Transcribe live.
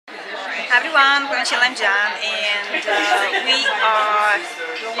Hi everyone, I'm Jan, and we are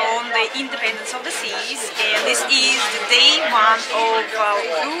on the Independence of the Seas, and this is the day one of our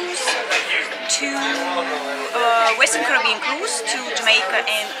cruise to Western Caribbean cruise to Jamaica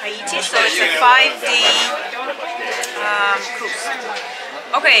and Haiti. So it's a 5-day cruise.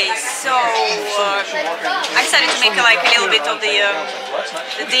 Okay, so I decided to make like a little bit of the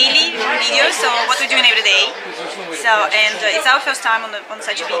daily video, so what we're doing every day. So, and it's our first time on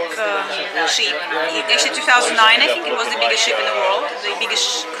such a big ship. Actually 2009 I think it was the biggest ship in the world, the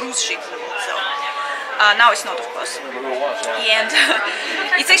biggest cruise ship in the world. So now it's not, of course. And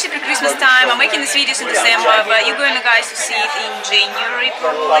it's actually pre-Christmas time. I'm making these videos in December, but you're going to guys to see it in January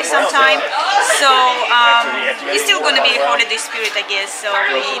probably sometime. So it's still going to be holiday spirit, I guess. So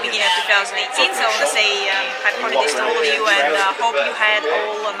we begin at 2018. So I want to say happy holidays to all of you, and hope you had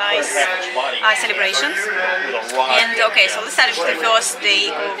all nice celebrations. And okay, so let's start with the first day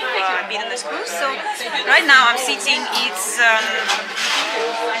of being on this cruise. So right now I'm sitting. It's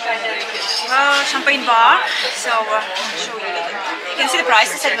champagne bar. So I'll show you. You can see the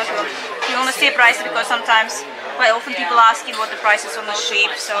prices. I don't know if you want to see the prices, because sometimes, quite often people asking what the price is on the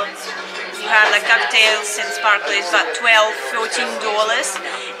ship. So you have like cocktails and sparklers, about $12–14,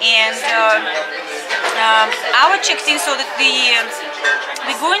 and our checked in so that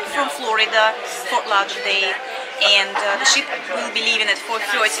we're going from Florida, Fort Lauderdale, and the ship will be leaving at 4:30.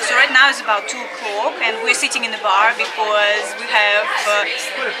 So right now it's about 2 o'clock, and we're sitting in the bar because we have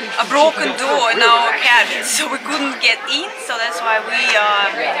a broken door in our cabin, so we couldn't get in. So that's why we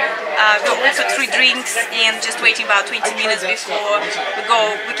go for 3 drinks and just waiting about 20 minutes before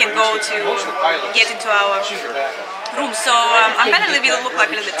we can go to get into our room. So I'm kind of look like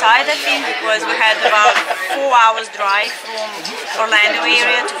a little bit tired, I think, because we had about 4 hours drive from Orlando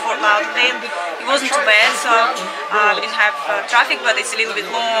area to Fort Lauderdale. It wasn't too bad, so we didn't have traffic, but it's a little bit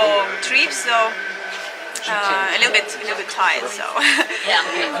long trip, so a little bit tired. So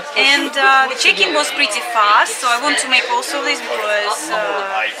and the check-in was pretty fast, so I want to make also this because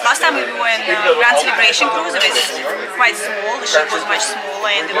last time we were in Grand Celebration cruise. It was quite small, the ship was much smaller,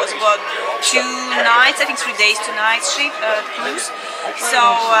 and it was about 2 nights, I think 3 days, 2 nights ship cruise. So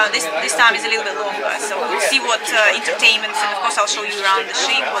this time is a little bit longer, so we'll see what entertainments, and of course I'll show you around the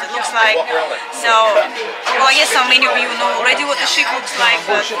ship, what it looks like. So, well, I guess so many of you know already what the ship looks like,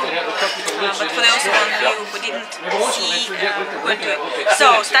 but for those of you who didn't see, we're going to it.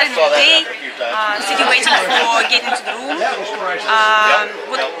 So, starting the day, sitting waiting for getting into the room.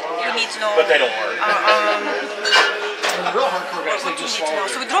 What we need to know.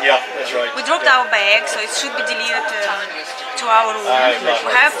 So we dropped our bag, so it should be delivered to our room.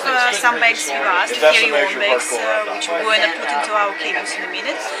 We have some bags with us, the carry-on bags, which we're going to put into our cabins in a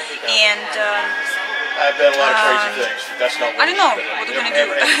minute. And I've done a lot of crazy things. That's not I don't know what we're going to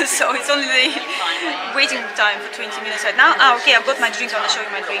do. So it's only the waiting time for 20 minutes right now. Okay, I've got my drink. I'm going to show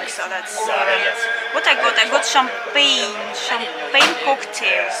you my drink. So that's what I got. I got champagne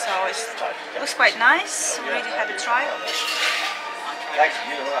cocktail. So it looks quite nice. Already had a try.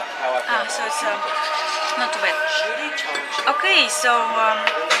 So it's not too bad. Okay, so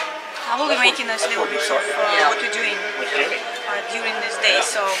I will be making us little bits of what we're doing during this day.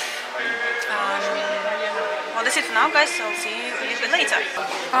 So well, that's it for now, guys. So I'll see you a little bit later.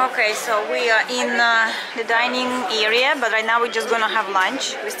 Okay, so we are in the dining area, but right now we're just gonna have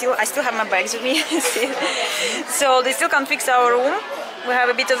lunch. I still have my bags with me. So they still can't fix our room. We have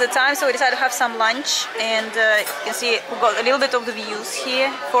a bit of the time, so we decided to have some lunch, and you can see we got a little bit of the views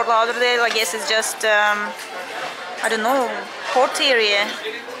here. Fort Lauderdale, I guess it's just I don't know, port area.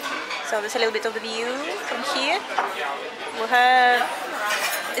 So there's a little bit of the view from here. We have,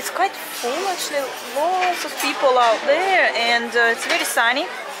 it's quite full actually, lots of people out there, and it's very sunny.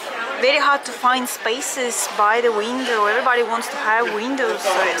 Very hard to find spaces by the window. Everybody wants to have window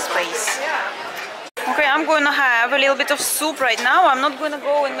space. Okay, I'm going to have a little bit of soup right now. I'm not going to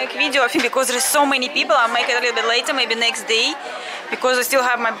go and make a video, I think, because there's so many people. I'll make it a little bit later, maybe next day, because I still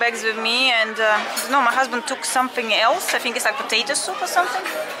have my bags with me. And no, my husband took something else. I think it's like potato soup or something.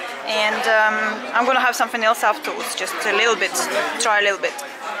 And I'm going to have something else afterwards, just a little bit, try a little bit,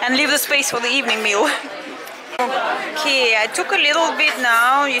 and leave the space for the evening meal. Okay, I took a little bit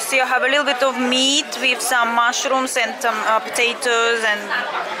now. You see I have a little bit of meat with some mushrooms and some potatoes and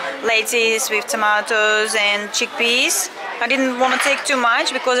lettuce with tomatoes and chickpeas. I didn't want to take too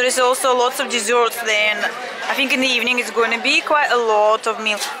much because there is also lots of desserts there, and I think in the evening it's going to be quite a lot of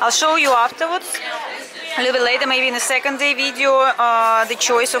meal. I'll show you afterwards, a little bit later, maybe in the second day video, the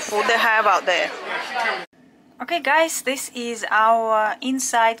choice of food they have out there. Okay guys, this is our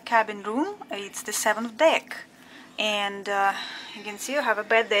inside cabin room. It's the 7th deck. and you can see I have a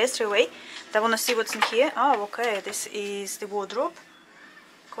bed there straight away. I want to see what's in here. Oh, okay, this is the wardrobe.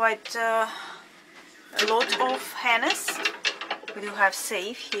 Quite a lot of harness. We do have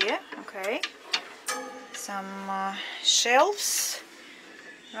safe here. Okay, some shelves.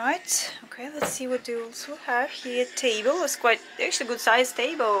 Right. Okay, let's see what we also have here. Table. It's quite actually good size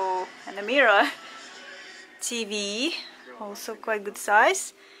table, and a mirror. TV, also quite good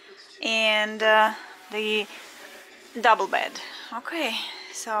size, and the double bed. Okay,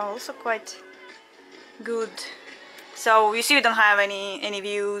 so also quite good. So you see we don't have any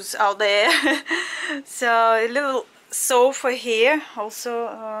views out there. So a little sofa here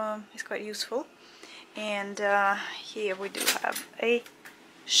also is quite useful, and here we do have a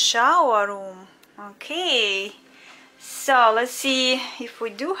shower room. Okay, so let's see if we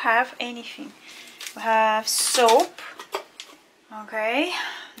do have anything. We have soap. Okay,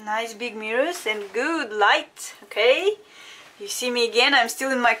 nice big mirrors and good light. Okay, you see me again, I'm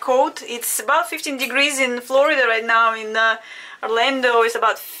still in my coat. It's about 15 degrees in Florida right now. In Orlando it's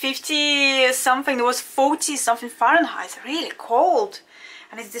about 50 something. It was 40 something Fahrenheit. It's really cold,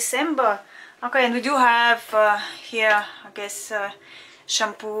 and it's December. Okay, and we do have here, I guess,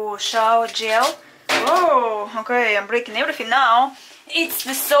 shampoo, shower gel. Oh, okay, I'm breaking everything now. It's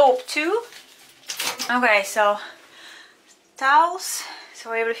the soap too. Okay, so towels,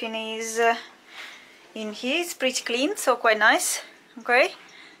 so everything is in here. It's pretty clean, so quite nice. Okay,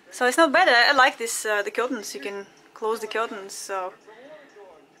 so it's not bad. I like this, the curtains. You can close the curtains, so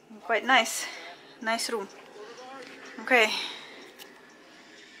quite nice. Nice room. Okay.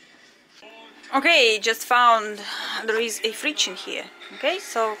 Okay, just found there is a fridge in here. Okay,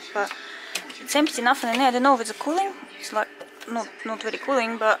 so it's empty, nothing in there. I don't know if it's cooling. It's like not very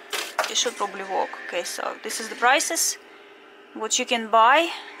cooling, but it should probably work. Okay, so this is the prices, what you can buy: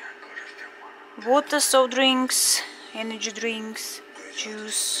 water, soft drinks, energy drinks,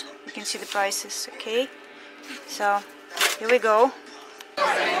 juice. You can see the prices. Okay, so here we go.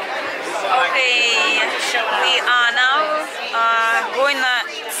 Okay, we are now going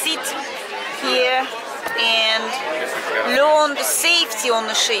to sit here and learn the safety on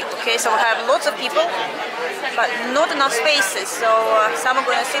the ship. Okay, so we have lots of people, but not enough spaces, so some are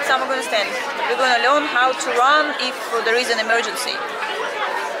going to sit, some are going to stand. We're going to learn how to run if there is an emergency.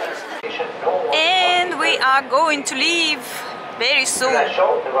 And we are going to leave very soon.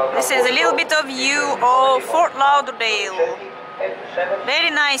 This is a little bit of view of Fort Lauderdale. Very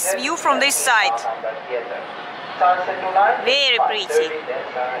nice view from this side. Very pretty.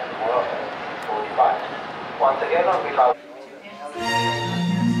 Once again, on behalf.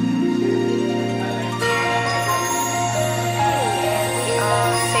 We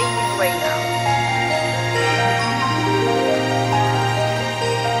are sailing away now.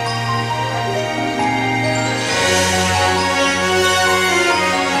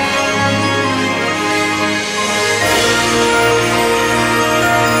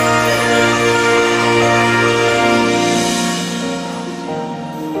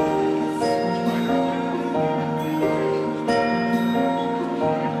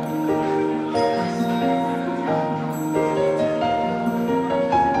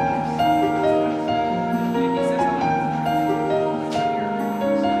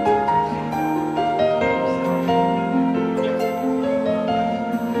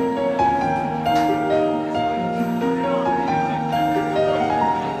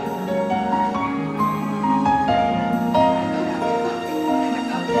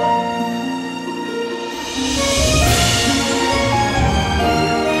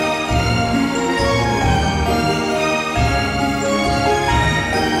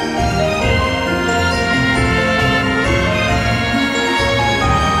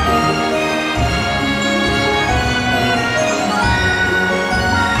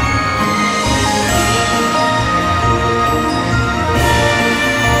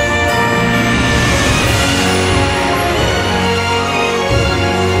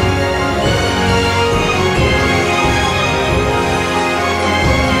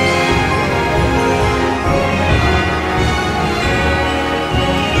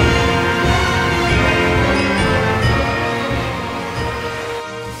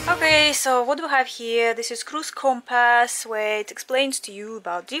 So what do we have here? This is Cruise Compass, where it explains to you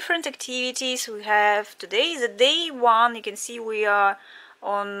about different activities we have. Today is day 1. You can see we are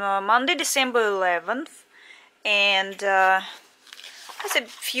on Monday, December 11th, and there's a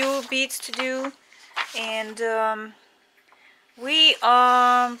few bits to do, and we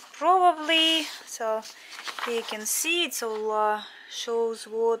are probably, so here you can see it's all shows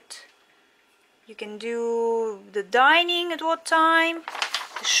what you can do, the dining at what time.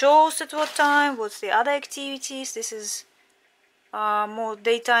 the shows at what time, what's the other activities. This is more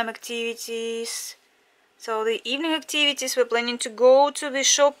daytime activities. So the evening activities, we're planning to go to the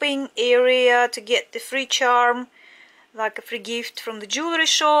shopping area to get the free charm, like a free gift from the jewelry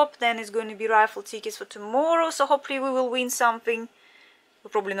shop. Then it's going to be raffle tickets for tomorrow, so hopefully we will win something.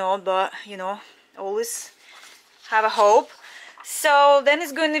 We'll probably not, but you know, always have a hope. So then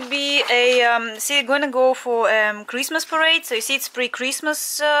it's going to be a see, going to go for Christmas parade. So you see, it's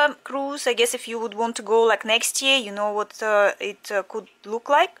pre-Christmas cruise. I guess if you would want to go like next year, you know what it could look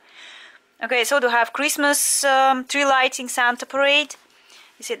like. Okay, so to have Christmas tree lighting Santa parade.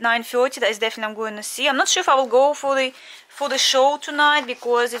 It's at 9:30. That is definitely I'm going to see. I'm not sure if I will go for the show tonight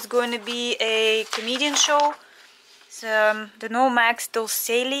because it's going to be a comedian show. So the No Max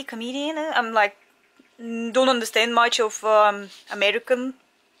Dolceli comedian. I'm like, don't understand much of American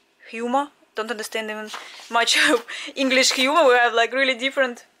humor. Don't understand even much of English humor. We have like really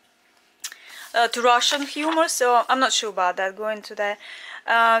different to Russian humor. So I'm not sure about that. Going to that.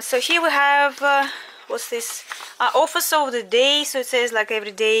 So here we have what's this? Offers of the day. So it says like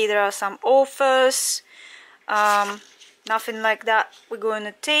every day there are some offers. Nothing like that we're going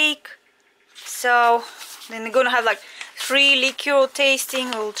to take. So then we're going to have like free liquor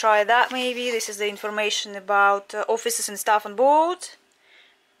tasting. We'll try that maybe. This is the information about offices and stuff on board.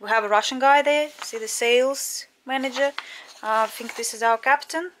 We have a Russian guy there. See the sales manager. I think this is our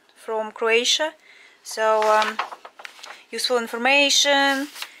captain from Croatia. So useful information.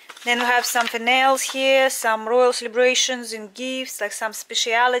 Then we have something else here, some royal celebrations and gifts, like some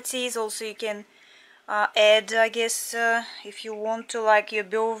specialities. Also you can add, I guess, if you want to, like your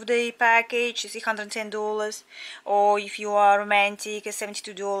birthday package is $110, or if you are romantic, it's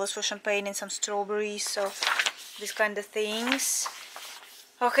 $72 for champagne and some strawberries. So these kind of things.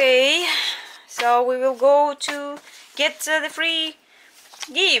 Okay, so we will go to get the free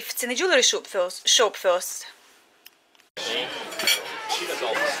gifts in the jewelry shop first.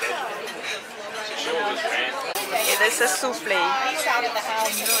 Yeah, there's a souffle, a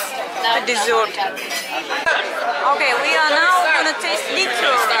dessert. Okay, we are now gonna taste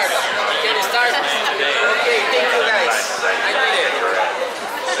liquor. Get it started. Okay, thank you guys. I need it.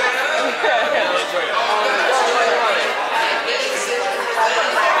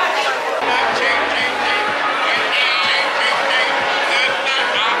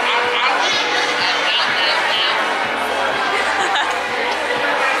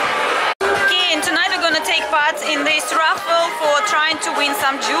 In this raffle for trying to win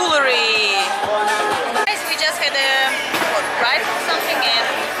some jewelry. Guys, we just had a rifle something and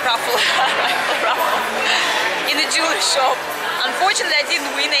raffle in the jewelry shop. Unfortunately, I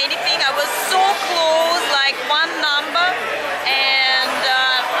didn't win anything. I was so close, like one number, and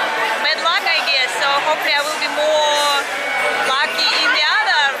bad luck, I guess. So hopefully I will be more lucky in the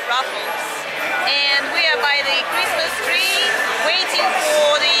other raffles. And we are by the Christmas tree waiting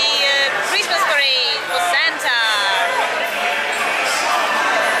for the Christmas parade for Santa.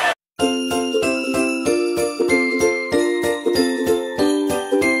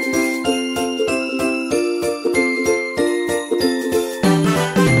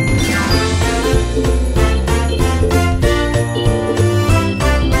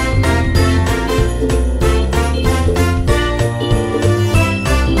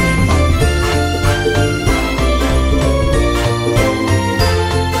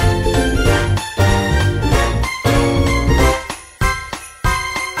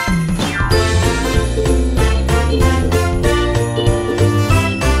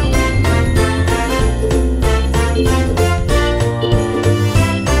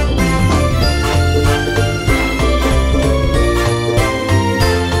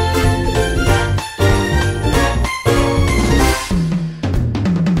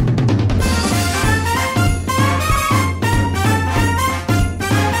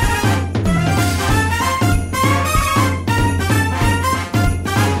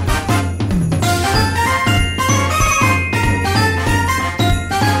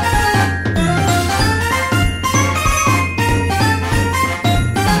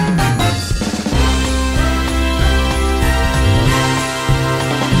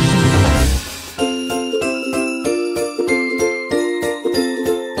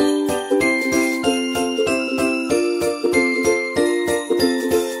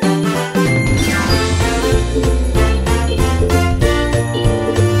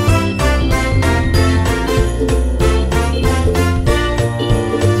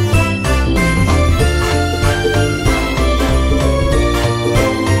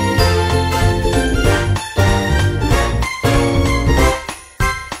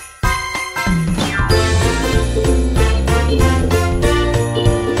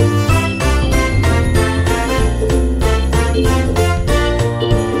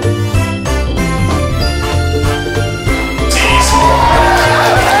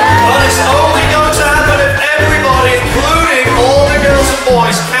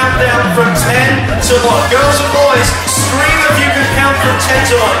 10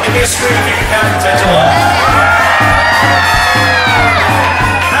 to 1. Give me a scream if you can count from 10 to 1.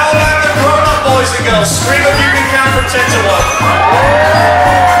 How about the grown-up boys and girls? Scream if you can count from 10 to 1.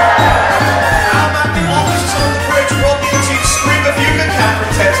 How about the officers on the bridge? Rob your team. Scream if you can count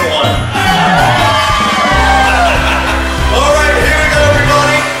from 10 to 1. Alright, here we go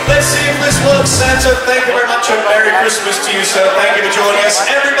everybody. Let's see if this works. Santa, thank you very much and Merry Christmas to you, sir. Thank you for joining us.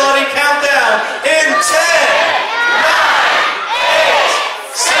 Everybody count down in 10, 9, 8,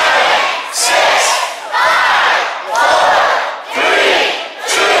 7, 6, 5, 4, 3,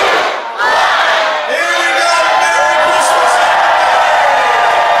 2, 1. Here we go. Merry Christmas,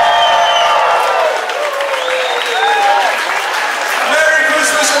 Merry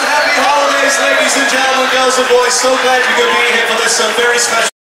Christmas and happy holidays, ladies and gentlemen, girls and boys. So glad you could be here for this very special